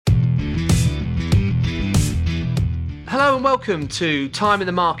Hello and welcome to Time in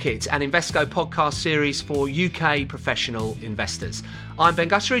the Market, an Invesco podcast series for UK professional investors. I'm Ben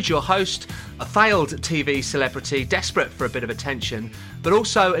Gutteridge, your host, a failed TV celebrity, desperate for a bit of attention, but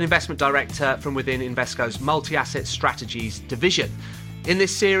also an investment director from within Invesco's multi-asset strategies division. In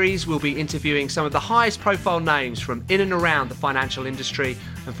this series, we'll be interviewing some of the highest profile names from in and around the financial industry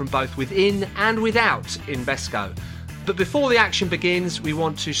and from both within and without Invesco. But before the action begins, we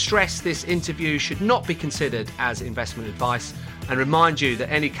want to stress this interview should not be considered as investment advice and remind you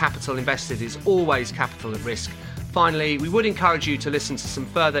that any capital invested is always capital at risk. Finally, we would encourage you to listen to some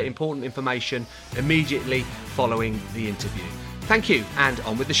further important information immediately following the interview. Thank you, and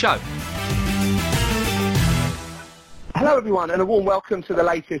on with the show. Hello everyone, and a warm welcome to the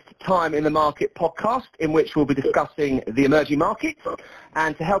latest Time in the Market podcast, in which we'll be discussing the emerging markets.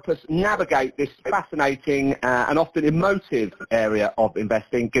 And to help us navigate this fascinating and often emotive area of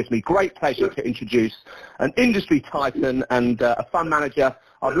investing, gives me great pleasure to introduce an industry titan and a fund manager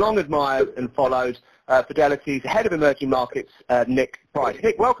I've long admired and followed, Fidelity's head of emerging markets, Nick Price.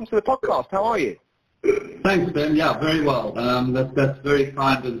 Nick, welcome to the podcast. How are you? Thanks, Ben. Yeah, very well. That's very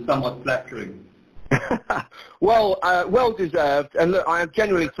kind and somewhat flattering. Well deserved, and look, I am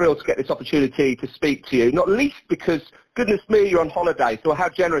genuinely thrilled to get this opportunity to speak to you, not least because, goodness me, you're on holiday, so how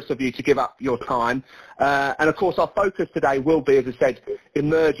generous of you to give up your time. And of course our focus today will be, as I said,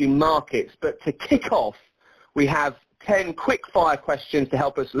 emerging markets. But to kick off, we have 10 quick fire questions to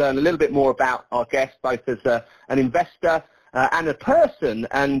help us learn a little bit more about our guest, both as an investor and a person,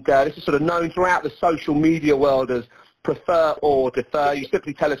 and this is sort of known throughout the social media world as prefer or defer. You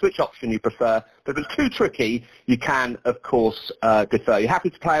simply tell us which option you prefer, but if it's too tricky, you can, of course, defer. You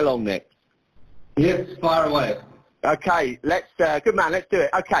happy to play along, Nick? Yes, fire away. Okay, good man, let's do it.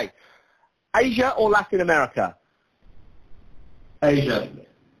 Okay, Asia or Latin America? Asia.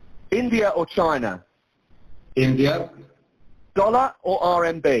 India or China? India. Dollar or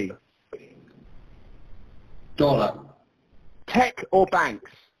RMB? Dollar. Tech or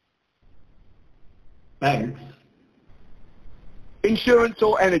banks? Banks. Insurance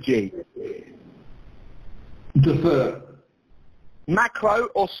or energy? Defer. Macro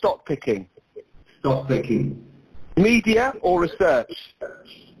or stock picking? Stock picking. Media or research?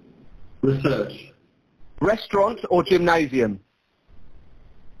 Research. Restaurant or gymnasium?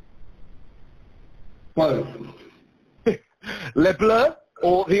 Both. Le Bleu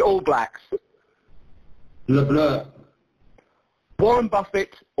or the All Blacks? Le Bleu. Warren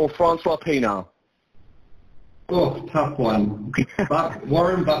Buffett or Francois Pienaar? Oh, tough one. But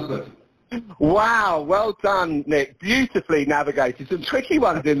Warren Buffett. Wow, well done, Nick. Beautifully navigated. Some tricky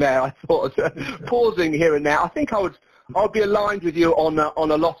ones in there, I thought. Pausing here and there. I think I'll be aligned with you on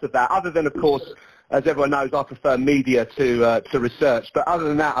a lot of that. Other than, of course, as everyone knows, I prefer media to research. But other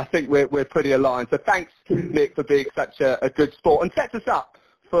than that, I think we're pretty aligned. So thanks, Nick, for being such a good sport, and sets us up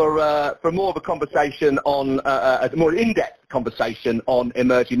for more of a conversation on a more in-depth conversation on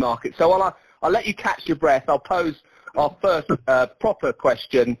emerging markets. So I'll let you catch your breath. I'll pose our first proper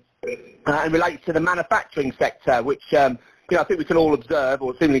question, and relates to the manufacturing sector, which I think we can all observe,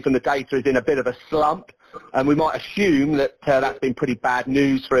 or seemingly from the data, is in a bit of a slump. And we might assume that that's been pretty bad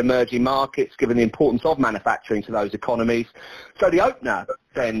news for emerging markets, given the importance of manufacturing to those economies. So the opener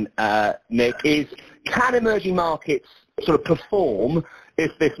then, Nick, is can emerging markets sort of perform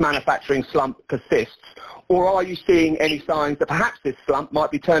if this manufacturing slump persists, or are you seeing any signs that perhaps this slump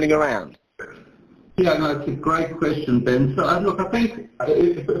might be turning around? Yeah, no, it's a great question, Ben. So, look, I think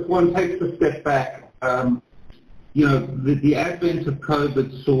if one takes a step back, the advent of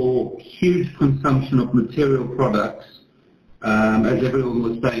COVID saw huge consumption of material products. As everyone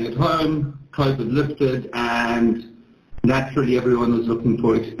was staying at home, COVID lifted, and naturally everyone was looking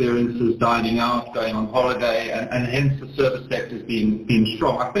for experiences, dining out, going on holiday, and hence the service sector's been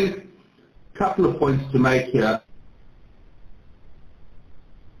strong. I think a couple of points to make here.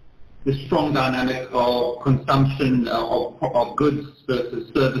 The strong dynamic of consumption of goods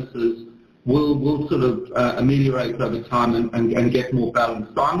versus services will sort of ameliorate over time and get more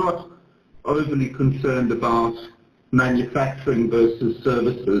balanced. So I'm not overly concerned about manufacturing versus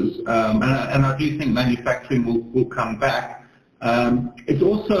services, and I do think manufacturing will come back. It's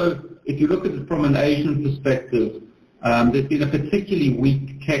also, if you look at it from an Asian perspective, there's been a particularly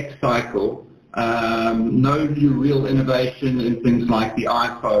weak tech cycle. No new real innovation in things like the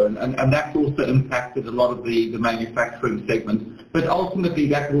iPhone, and that's also impacted a lot of the manufacturing segment. But ultimately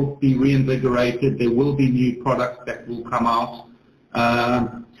that will be reinvigorated. There will be new products that will come out.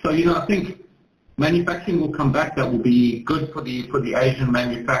 So I think manufacturing will come back. That will be good for the Asian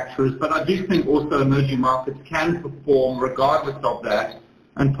manufacturers. But I do think also emerging markets can perform regardless of that.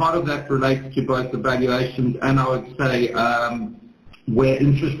 And part of that relates to both the valuations and I would say where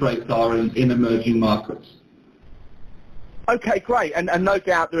interest rates are in emerging markets. Okay, great. And no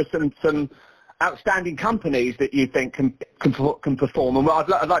doubt there are some outstanding companies that you think can perform. And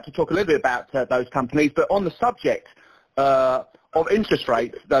I'd like to talk a little bit about those companies. But on the subject of interest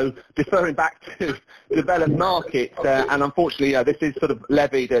rates, though, deferring back to developed markets, and unfortunately, this is sort of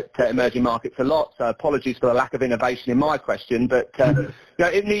levied at emerging markets a lot. So apologies for the lack of innovation in my question. But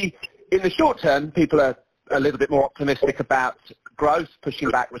in the short term, people are a little bit more optimistic about growth, pushing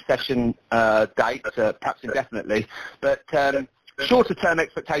back recession dates, perhaps indefinitely. But shorter term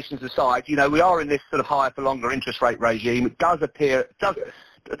expectations aside, we are in this sort of higher for longer interest rate regime. It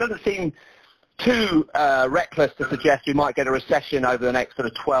doesn't seem too reckless to suggest we might get a recession over the next sort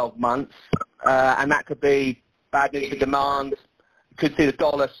of 12 months, and that could be bad news for demand. Could see the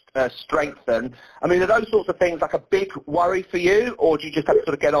dollar strengthen. I mean, are those sorts of things like a big worry for you, or do you just have to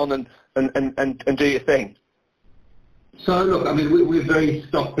sort of get on and do your thing? So look, I mean, we're very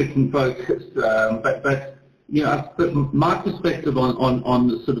stock picking focused, but my perspective on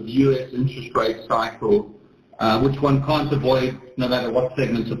the sort of U.S. interest rate cycle, which one can't avoid no matter what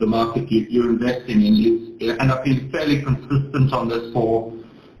segments of the market you're investing in, and I've been fairly consistent on this for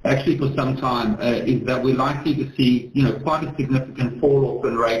some time, is that we're likely to see quite a significant fall off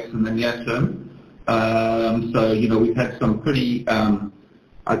in rates in the near term. So we've had some pretty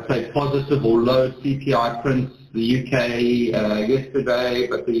I'd say positive or low CPI prints. The UK yesterday,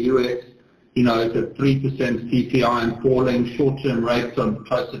 but the US, it's at 3% CPI and falling. Short-term rates are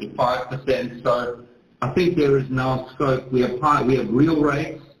closer to 5%. So I think there is now scope. We have real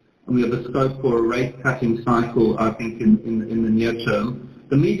rates, and we have a scope for a rate-cutting cycle. I think in the near term.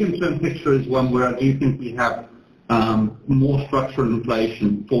 The medium-term picture is one where I do think we have more structural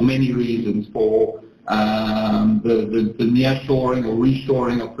inflation for many reasons. For the nearshoring or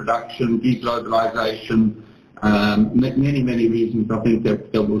reshoring of production, deglobalization. Many reasons I think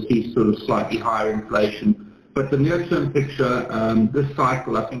that we'll see sort of slightly higher inflation. But the near-term picture, this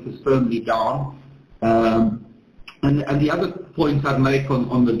cycle I think is firmly down. And the other point I'd make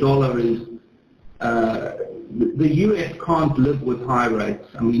on the dollar is the US can't live with high rates.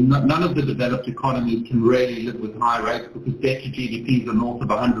 I mean, none of the developed economies can really live with high rates because debt to GDPs are north of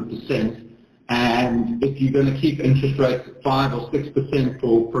 100%. And if you're going to keep interest rates at 5 or 6%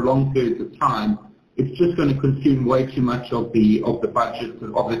 for prolonged periods of time, it's just going to consume way too much of the budget,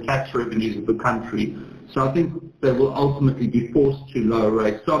 of the tax revenues of the country. So I think they will ultimately be forced to lower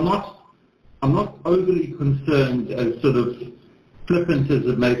rates. So I'm not overly concerned, as sort of flippant as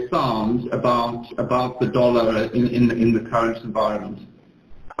it may sound, about the dollar in the current environment.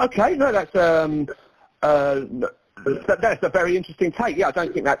 Okay, no, that's a very interesting take. Yeah, I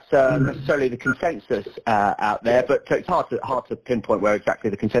don't think that's necessarily the consensus out there, but it's hard to pinpoint where exactly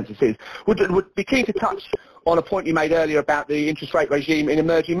the consensus is. Would be keen to touch on a point you made earlier about the interest rate regime in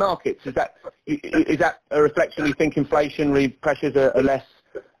emerging markets. Is that a reflection? You think inflationary pressures are less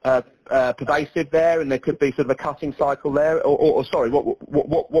pervasive there, and there could be sort of a cutting cycle there, or sorry, what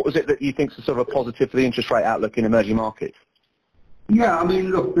was it that you think is sort of a positive for the interest rate outlook in emerging markets? Yeah, I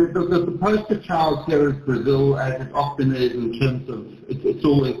mean, look, the poster child here is Brazil, as it often is in terms of it's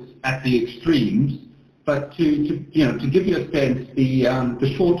always at the extremes. But to give you a sense,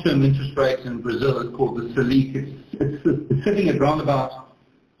 the short-term interest rate in Brazil is called the Selic. It's sitting at around about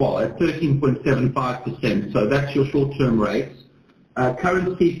at 13.75%. So that's your short-term rates.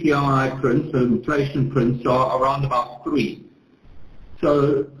 Current CPI prints, so inflation prints, are around about 3.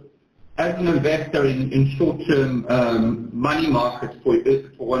 So as an investor in short-term money markets, for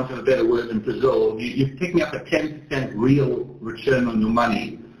want of a better word, in Brazil, you're picking up a 10% real return on your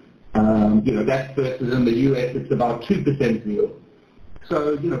money. That's versus in the US, it's about 2% real.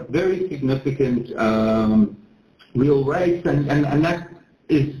 So, very significant real rates, and that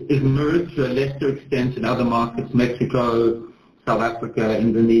is mirrored to a lesser extent in other markets, Mexico, South Africa,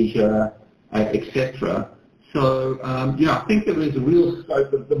 Indonesia, etc. So, I think there is a real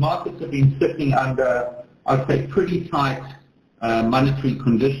scope. The markets have been sitting under, I'd say, pretty tight monetary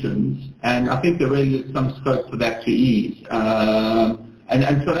conditions, and I think there really is some scope for that to ease.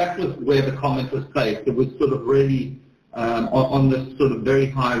 And so that was where the comment was placed. It was sort of really on this sort of very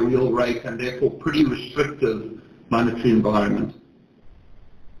high real rate and therefore pretty restrictive monetary environment.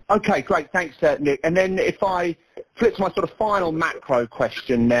 Okay, great. Thanks, Nick. And then if I flip to my sort of final macro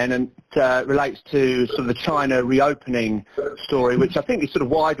question then, and relates to sort of the China reopening story, which I think is sort of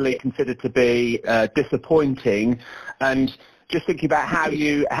widely considered to be disappointing, and just thinking about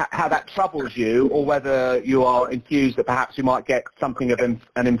how that troubles you, or whether you are enthused that perhaps you might get something of an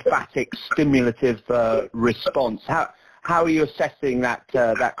emphatic stimulative response. How how are you assessing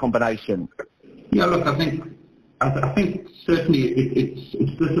that combination? Yeah, look, I think certainly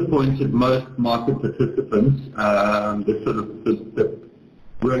it's disappointed most market participants.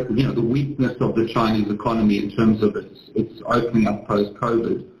 The weakness of the Chinese economy in terms of its opening up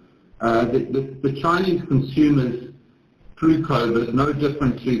post-COVID. The Chinese consumers through COVID, no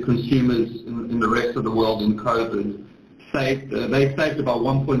different to consumers in the rest of the world in COVID, they saved about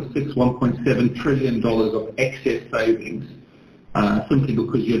 $1.6, $1.7 trillion of excess savings, simply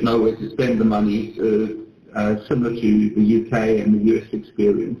because you had nowhere to spend the money, similar to the UK and the US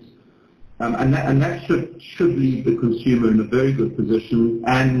experience. And that should leave the consumer in a very good position,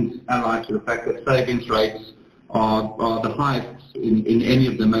 and allied to the fact that savings rates are the highest in any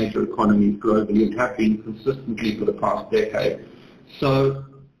of the major economies globally and have been consistently for the past decade. So,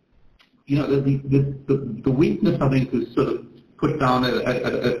 the weakness, I think, is sort of put down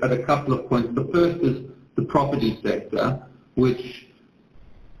at a couple of points. The first is the property sector, which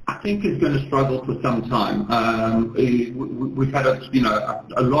I think is going to struggle for some time. We've had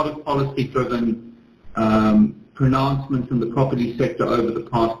a lot of policy-driven pronouncements in the property sector over the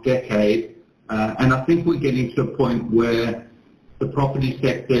past decade, and I think we're getting to a point where the property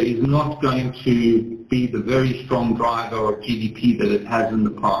sector is not going to be the very strong driver of GDP that it has in the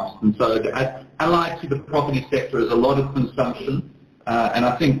past. And so allied to the property sector is a lot of consumption, and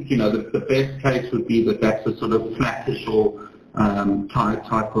I think the best case would be that that's a sort of flattish or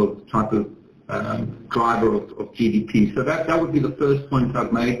type of driver of GDP. So that would be the first point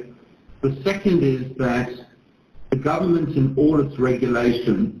I've made. The second is that the government in all its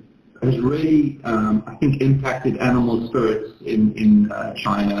regulation has really, I think, impacted animal spirits in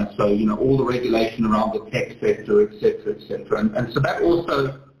China. So, all the regulation around the tech sector, et cetera, et cetera. And so that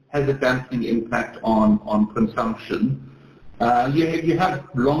also has a dampening impact on consumption. You have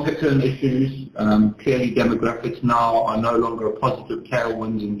longer-term issues. Clearly, demographics now are no longer a positive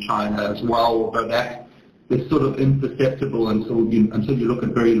tailwind in China as well, although that is sort of imperceptible until you look at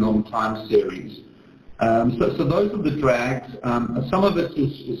very long time series. So those are the drags. Some of it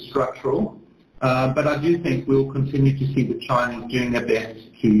is structural, but I do think we'll continue to see the Chinese doing their best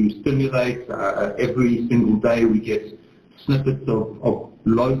to stimulate. Every single day we get snippets of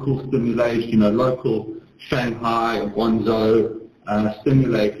local stimulation, local Shanghai or Guangzhou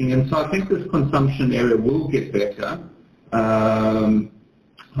stimulating. And so I think this consumption area will get better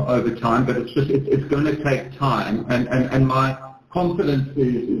over time, but it's going to take time. And my confidence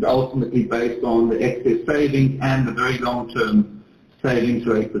is ultimately based on the excess savings and the very long-term savings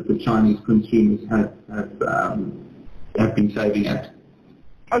rate that the Chinese consumers have been saving at.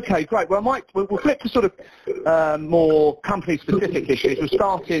 Okay, great. Well, we'll flip to sort of more company-specific issues. We'll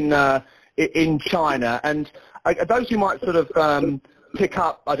start in China, and those who might sort of pick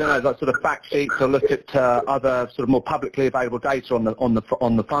up, I don't know, like sort of fact sheets or look at other sort of more publicly available data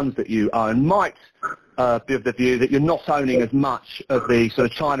on the funds that you own might be of the view that you're not owning as much of the sort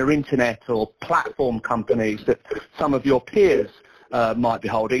of China internet or platform companies that some of your peers might be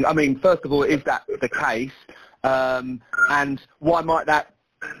holding. I mean, first of all, is that the case? And why might that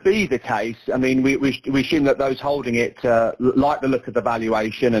be the case? I mean, we assume that those holding it like the look of the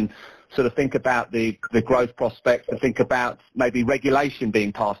valuation and sort of think about the growth prospects and think about maybe regulation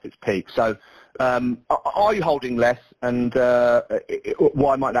being past its peak. So are you holding less, and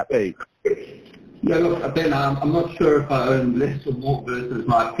why might that be? Yeah, look, Ben, I'm not sure if I own less or more versus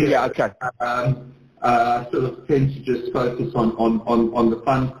my peers. Yeah, okay. I sort of tend to just focus on the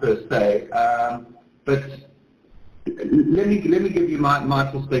fund per se. But let me give you my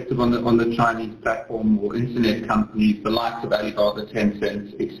perspective on the Chinese platform or internet companies, the likes of Alibaba,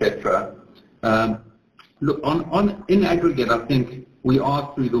 Tencent, etc. Look, in aggregate, I think we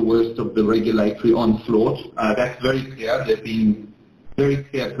are through the worst of the regulatory onslaught. That's very clear. There have been very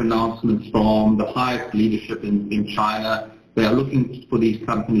clear pronouncements from the highest leadership in China. They are looking for these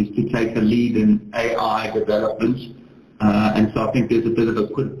companies to take a lead in AI development. And so I think there's a bit of a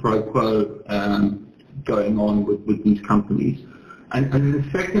quid pro quo going on with these companies. And then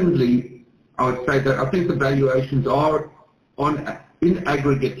secondly, I would say that I think the valuations are in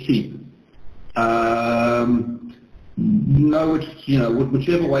aggregate cheap.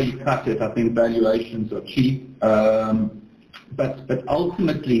 Whichever way you cut it, I think valuations are cheap. But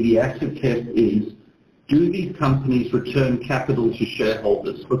ultimately, the asset test is, do these companies return capital to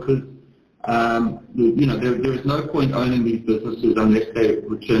shareholders? Because there is no point owning these businesses unless they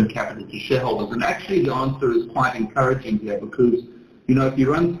return capital to shareholders. And actually, the answer is quite encouraging here because, if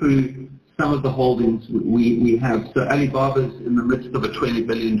you run through some of the holdings we have, so Alibaba's in the midst of a $20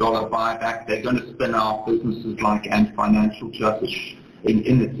 billion buyback. They're going to spin out businesses like Ant Financial Justice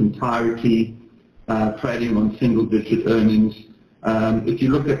in its entirety. trading on single-digit earnings. If you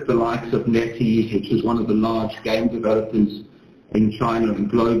look at the likes of NetEase, which is one of the large game developers in China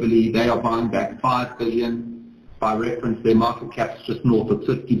and globally, they are buying back 5 billion. By reference, their market cap is just north of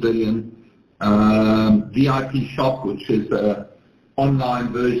 50 billion. VIP Shop, which is an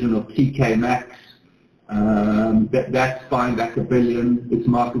online version of TK Maxx, that's buying back 1 billion. Its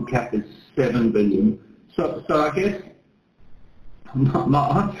market cap is 7 billion. So I guess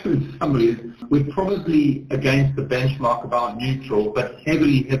my answer in summary is we're probably against the benchmark about neutral, but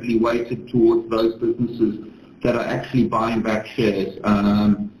heavily weighted towards those businesses that are actually buying back shares.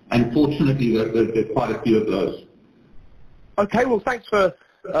 And fortunately, there are quite a few of those. Okay, well, thanks for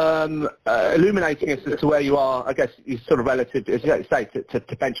illuminating us as to where you are, I guess, you sort of relative, as you say, to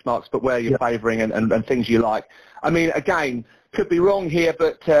benchmarks, but where you're favouring and things you like. I mean, again, could be wrong here,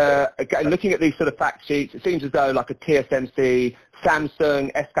 but again, looking at these sort of fact sheets, it seems as though like a TSMC,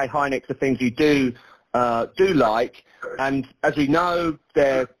 Samsung, SK Hynix are things you do like, and as we know,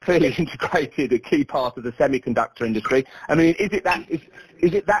 they're clearly integrated, a key part of the semiconductor industry. I mean, is it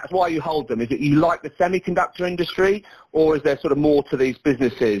that's why you hold them? Is it you like the semiconductor industry, or is there sort of more to these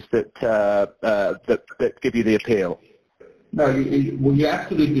businesses that that give you the appeal? No, you're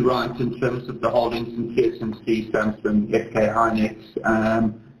absolutely right in terms of the holdings in TSMC, Samsung, SK Hynix,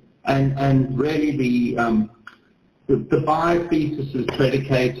 and really the buy thesis is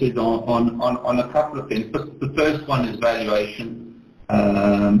predicated on a couple of things. The first one is valuation.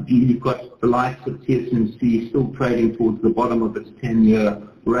 You've got the likes of TSMC still trading towards the bottom of its 10-year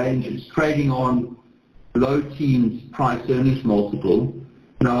range. It's trading on low teens price earnings multiple.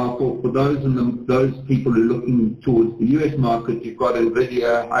 Now, for those people who are looking towards the US market, you've got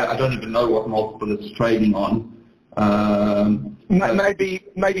NVIDIA. I don't even know what multiple it's trading on.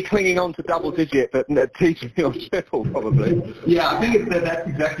 Maybe clinging on to double digit, but teaching on triple probably. Yeah, I think that's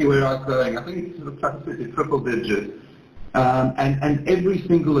exactly where I was going. I think it's sort of closer to triple digit. And every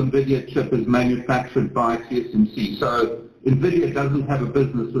single NVIDIA chip is manufactured by TSMC. So NVIDIA doesn't have a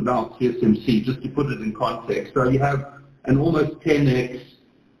business without TSMC, just to put it in context. So you have an almost 10x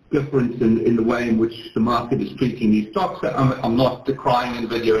difference in the way in which the market is treating these stocks. I'm not decrying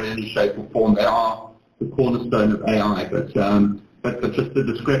NVIDIA in any shape or form. They are the cornerstone of AI, but just the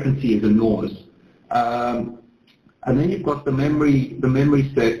discrepancy is enormous. And then you've got the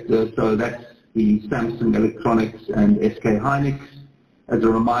memory sector, so that's the Samsung Electronics and SK Hynix. As a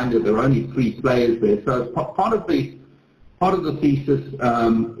reminder, there are only 3 players there. So part of the thesis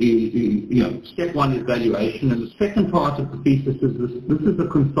is, step one is valuation, and the second part of the thesis is this is a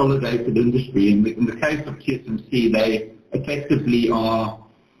consolidated industry. In the case of TSMC, they effectively are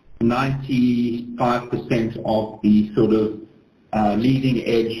 95% of the sort of leading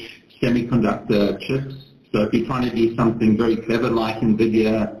edge semiconductor chips. So if you're trying to do something very clever like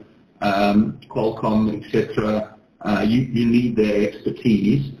NVIDIA, Qualcomm, etc., you need their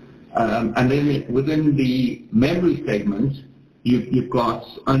expertise. And then within the memory segment, you've got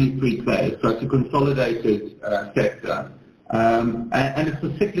only 3 players. So it's a consolidated sector. And it's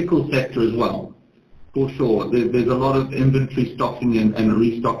a cyclical sector as well. For sure, there's a lot of inventory stocking and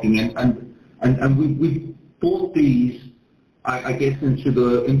restocking, and we bought these, I guess, into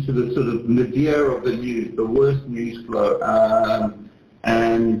the sort of nadir of the news, the worst news flow,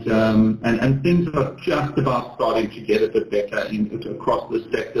 and things are just about starting to get a bit better across the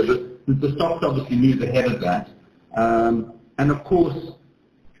sector. The stocks obviously move ahead of that, and of course,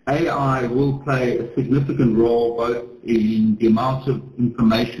 AI will play a significant role both in the amount of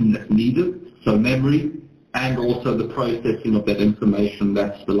information that's needed, so memory, and also the processing of that information.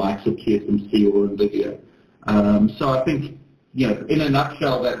 That's the likes of TSMC or NVIDIA. So I think, in a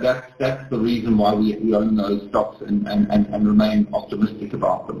nutshell, that's the reason why we own those stocks and remain optimistic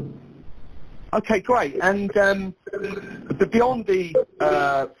about them. Okay, great. And beyond the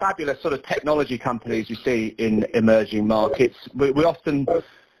fabulous sort of technology companies you see in emerging markets, we often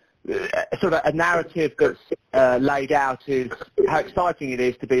sort of a narrative that's laid out is how exciting it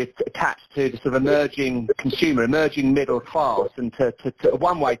is to be attached to the sort of emerging consumer, emerging middle class, and to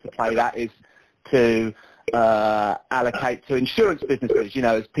one way to play that is to allocate to insurance businesses.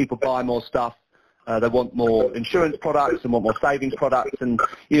 As people buy more stuff, they want more insurance products and want more savings products, and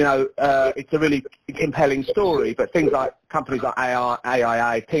it's a really compelling story. But things like companies like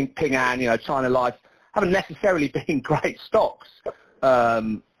AIA, Ping An, China Life haven't necessarily been great stocks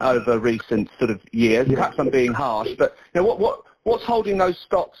over recent sort of years. Perhaps I'm being harsh, but what's holding those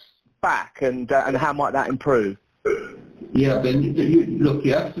stocks back, and how might that improve? Yeah, Ben, look,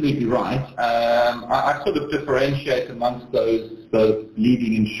 you're absolutely right. I sort of differentiate amongst those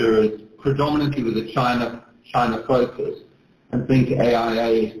leading insurers, predominantly with a China focus. and think AIA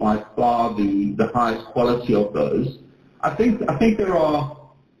is by far the highest quality of those. I think there are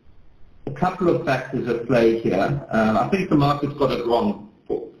a couple of factors at play here. I think the market's got it wrong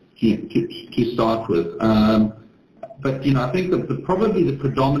to start with. But I think that probably the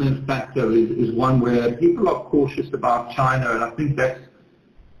predominant factor is one where people are cautious about China, and I think that's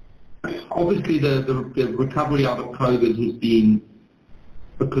obviously the recovery out of COVID has been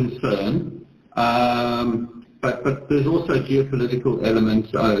a concern. But there's also geopolitical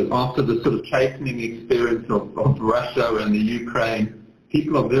elements. After the sort of chastening experience of Russia and the Ukraine,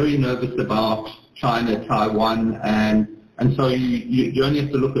 people are very nervous about China, Taiwan, and so you only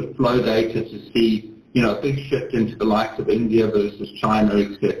have to look at flow data to see a big shift into the likes of India versus China,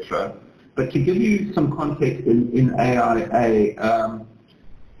 etc. But to give you some context in AIA,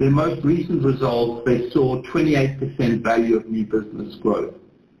 their most recent results, they saw 28% value of new business growth.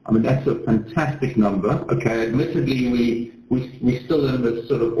 I mean, that's a fantastic number. Okay, admittedly, we're still in this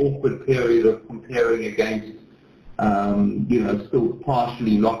sort of awkward period of comparing against, still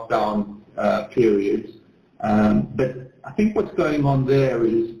partially lockdown periods. But I think what's going on there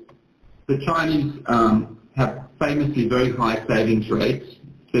is the Chinese have famously very high savings rates,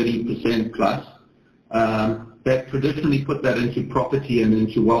 30% plus. They've traditionally put that into property and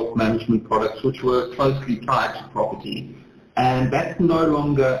into wealth management products, which were closely tied to property. And that's no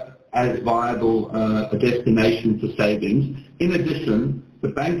longer as viable a destination for savings. In addition, the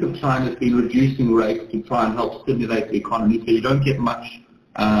Bank of China has been reducing rates to try and help stimulate the economy, so you don't get much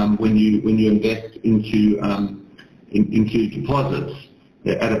when you invest into deposits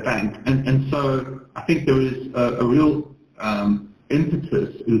at a bank. And so I think there is a real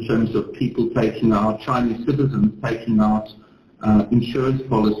impetus in terms of people taking out, Chinese citizens taking out insurance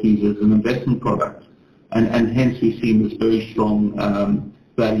policies as an investment product. And hence we've seen this very strong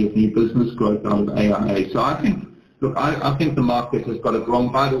value of new business growth out of AIA. So I think the market has got it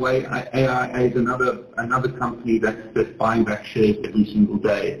wrong. By the way, AIA is another company that's buying back shares every single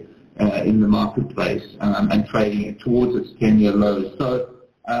day in the marketplace and trading it towards its 10-year lows. So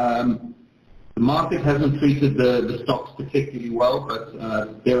the market hasn't treated the stocks particularly well,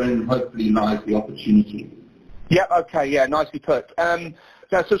 but therein hopefully lies the opportunity. Yeah. Okay. Yeah. Nicely put.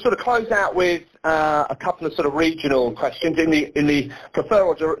 Now, to sort of close out with a couple of sort of regional questions. In the prefer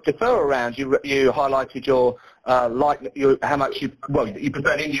or defer round, you highlighted how much you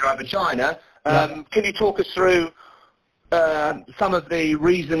preferred India over China. Can you talk us through some of the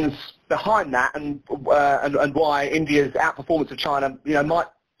reasons behind that and why India's outperformance of China might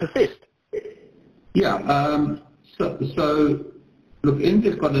persist? Yeah. So look,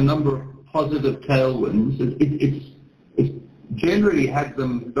 India's got a number of positive tailwinds. It's generally had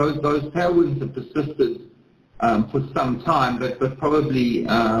them. Those tailwinds have persisted for some time, but probably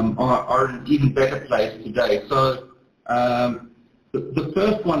are in an even better place today. So the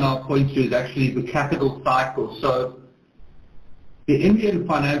first one I'll point to is actually the capital cycle. So the Indian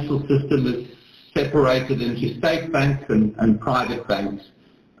financial system is separated into state banks and private banks.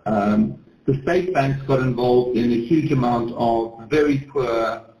 The state banks got involved in a huge amount of very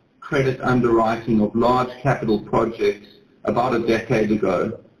poor credit underwriting of large capital projects about a decade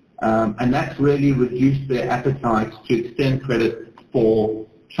ago, and that's really reduced their appetite to extend credit for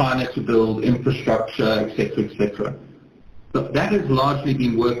China to build infrastructure, etc., etc. So that has largely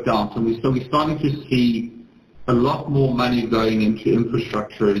been worked out, and so we're starting to see a lot more money going into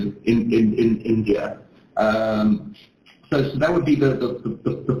infrastructure in India. So that would be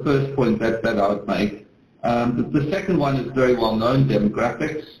the first point that I would make. The second one is very well known,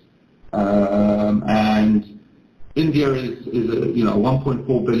 demographics, and India is a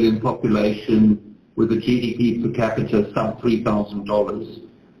 1.4 billion population with a GDP per capita sub $3,000,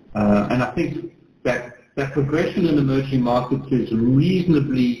 and I think that progression in emerging markets is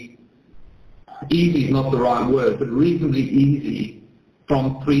reasonably easy, is not the right word, but reasonably easy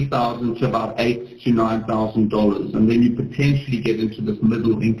from $3,000 to about $8,000 to $9,000, and then you potentially get into this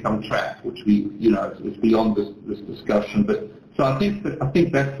middle income trap, which is beyond this discussion. But so I think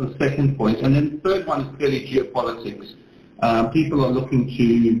that's the second point. And then the third one is clearly geopolitics. People are looking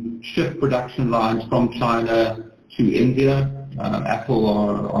to shift production lines from China to India. Apple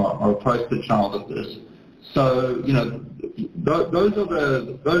are a poster child of this. So those are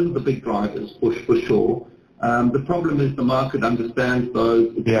the big drivers for sure. The problem is the market understands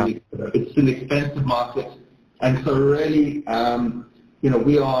those. It's an expensive market, and so really,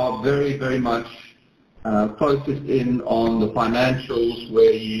 we are very, very much focused in on the financials,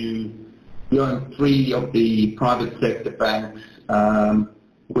 where you own 3 of the private sector banks,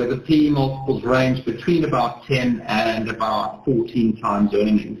 where the PE multiples range between about 10 and about 14 times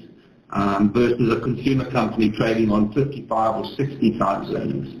earnings. versus a consumer company trading on 55 or 60 times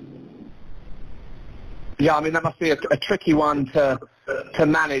earnings. Yeah, I mean, that must be a tricky one to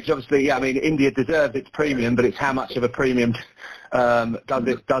manage. Obviously, yeah, I mean, India deserves its premium, but it's how much of a premium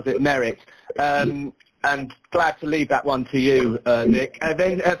does it merit? And glad to leave that one to you, Nick. And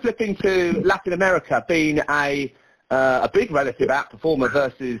then flipping to Latin America, being a big relative outperformer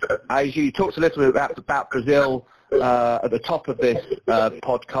versus Asia. You talked a little bit about Brazil at the top of this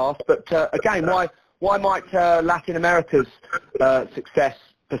podcast, but again, why might Latin America's success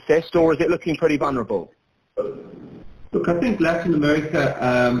persist, or is it looking pretty vulnerable? Look, I think Latin America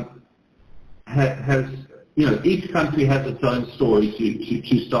has, each country has its own story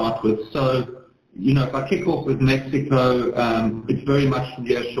to start with. So, if I kick off with Mexico, it's very much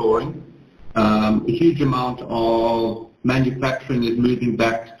nearshoring. A huge amount of manufacturing is moving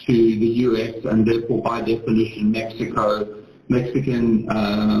back to the US, and therefore, by definition, Mexican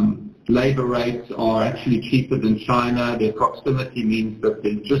labor rates are actually cheaper than China. Their proximity means that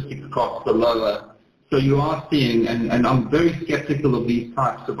the logistics costs are lower. So you are seeing, and I'm very skeptical of these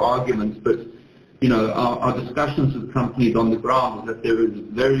types of arguments, but our discussions with companies on the ground is that there is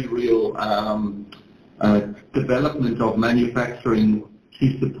very real development of manufacturing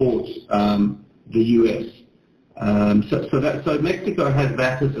to support the US. So Mexico has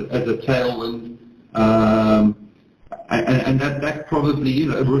that as a tailwind, and that probably,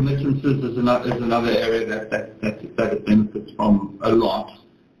 remittances is another area that it benefits from a lot.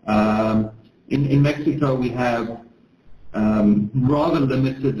 In Mexico, we have rather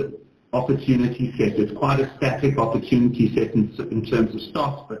limited opportunity set. It's quite a static opportunity set in terms of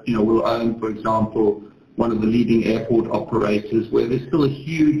stocks, but we'll own, for example, one of the leading airport operators, where there's still a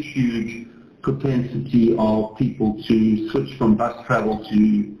huge propensity of people to switch from bus travel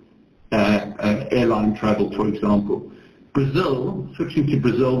to airline travel, for example. Switching to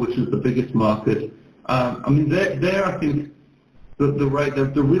Brazil, which is the biggest market, there I think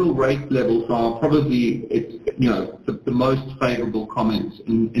the real rate levels are probably the most favorable comments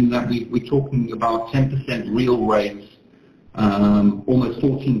in that we're talking about 10% real rates, almost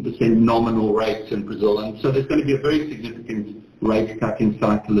 14% nominal rates in Brazil, and so there's going to be a very significant rate cutting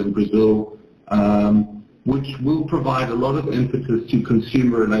cycle in Brazil, which will provide a lot of impetus to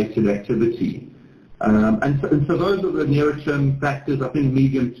consumer-related activity. And so those are the nearer-term factors. I think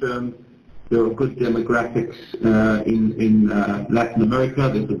medium-term, there are good demographics in Latin America.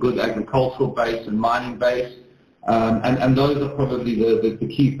 There's a good agricultural base and mining base, and those are probably the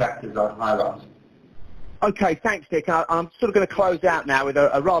key factors I'd highlight. Okay, thanks, Nick. I'm sort of going to close out now with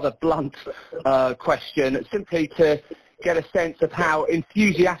a rather blunt question, simply to get a sense of how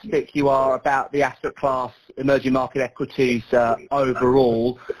enthusiastic you are about the asset class, emerging market equities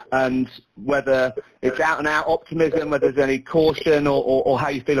overall, and whether it's out-and-out optimism, whether there's any caution, or how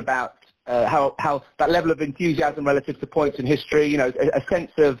you feel about how that level of enthusiasm relative to points in history, a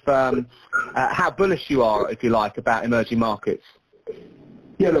sense of how bullish you are, if you like, about emerging markets.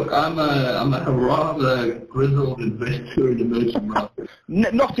 Yeah, look, I'm a rather grizzled investor in emerging markets.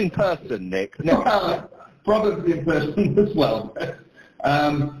 Not in person, Nick. No. Probably in person as well.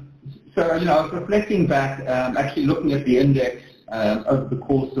 So, I was reflecting back, actually looking at the index over the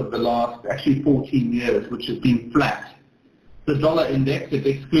course of the last, 14 years, which has been flat. The dollar index, it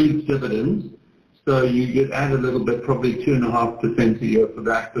excludes dividends, so you'd add a little bit, probably 2.5% a year for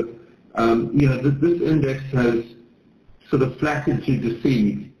that. But, this index has sort of flattened to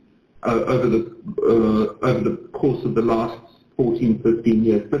deceive over the course of the last 14, 15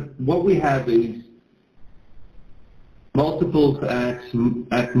 years. But what we have is multiples at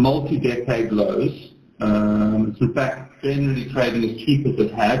multi-decade lows. It's in fact generally trading as cheap as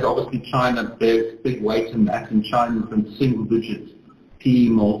it has. Obviously China bears big weight in that, and China's in single-digit PE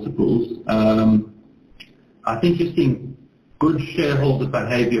multiples. I think you're seeing good shareholder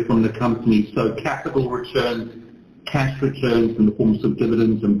behavior from the company, so capital returns, cash returns in the forms of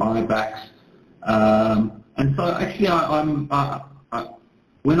dividends and buybacks. And so actually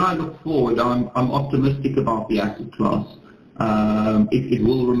when I look forward, I'm optimistic about the asset class. It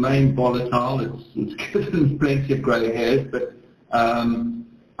will remain volatile. It's given plenty of grey hairs, but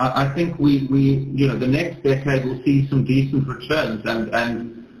I think the next decade will see some decent returns.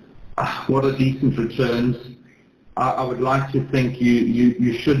 And what are decent returns? I would like to think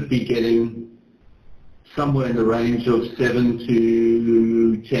you should be getting somewhere in the range of 7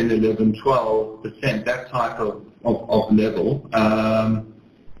 to 10, 11, 12%, that type of level.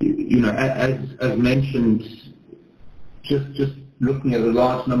 As mentioned, just looking at a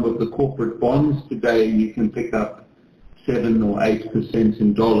large number of the corporate bonds today, you can pick up 7 or 8%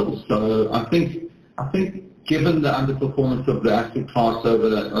 in dollars. So I think given the underperformance of the asset class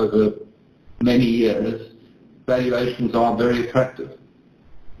over many years, valuations are very attractive.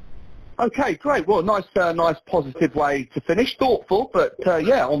 Okay, great. Well, nice positive way to finish. Thoughtful, but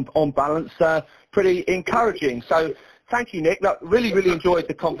yeah, on balance, pretty encouraging. So thank you, Nick. Look, really enjoyed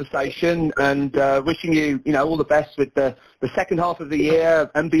the conversation, and wishing you, all the best with the second half of the year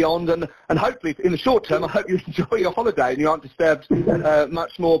and beyond, and hopefully in the short term, I hope you enjoy your holiday and you aren't disturbed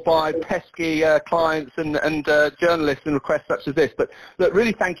much more by pesky clients and journalists and requests such as this. But look,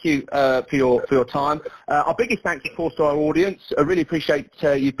 really thank you for your time. Our biggest thanks, of course, to our audience. I really appreciate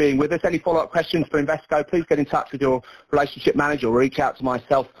you being with us. Any follow-up questions for Invesco, please get in touch with your relationship manager or reach out to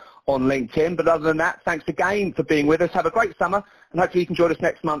myself on LinkedIn. But other than that, thanks again for being with us. Have a great summer, and hopefully you can join us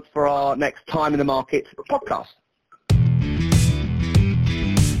next month for our next Time in the Market podcast.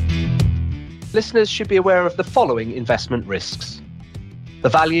 Listeners should be aware of the following investment risks. The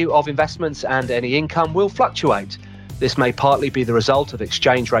value of investments and any income will fluctuate. This may partly be the result of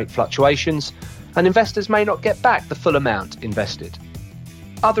exchange rate fluctuations, and investors may not get back the full amount invested.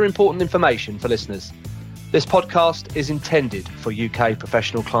 Other important information for listeners. This podcast is intended for UK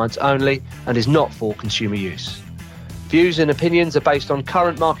professional clients only and is not for consumer use. Views and opinions are based on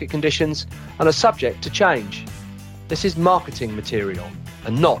current market conditions and are subject to change. This is marketing material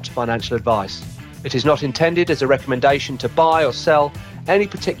and not financial advice. It is not intended as a recommendation to buy or sell any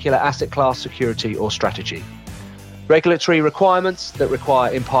particular asset class, security or strategy. Regulatory requirements that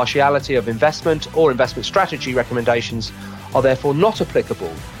require impartiality of investment or investment strategy recommendations are therefore not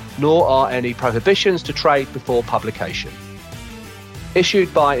applicable, nor are any prohibitions to trade before publication.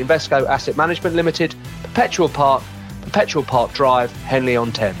 Issued by Invesco Asset Management Limited, Perpetual Park Drive,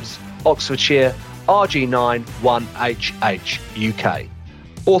 Henley-on-Thames, Oxfordshire, RG9 1HH, UK.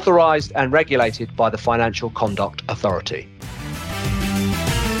 Authorised and regulated by the Financial Conduct Authority.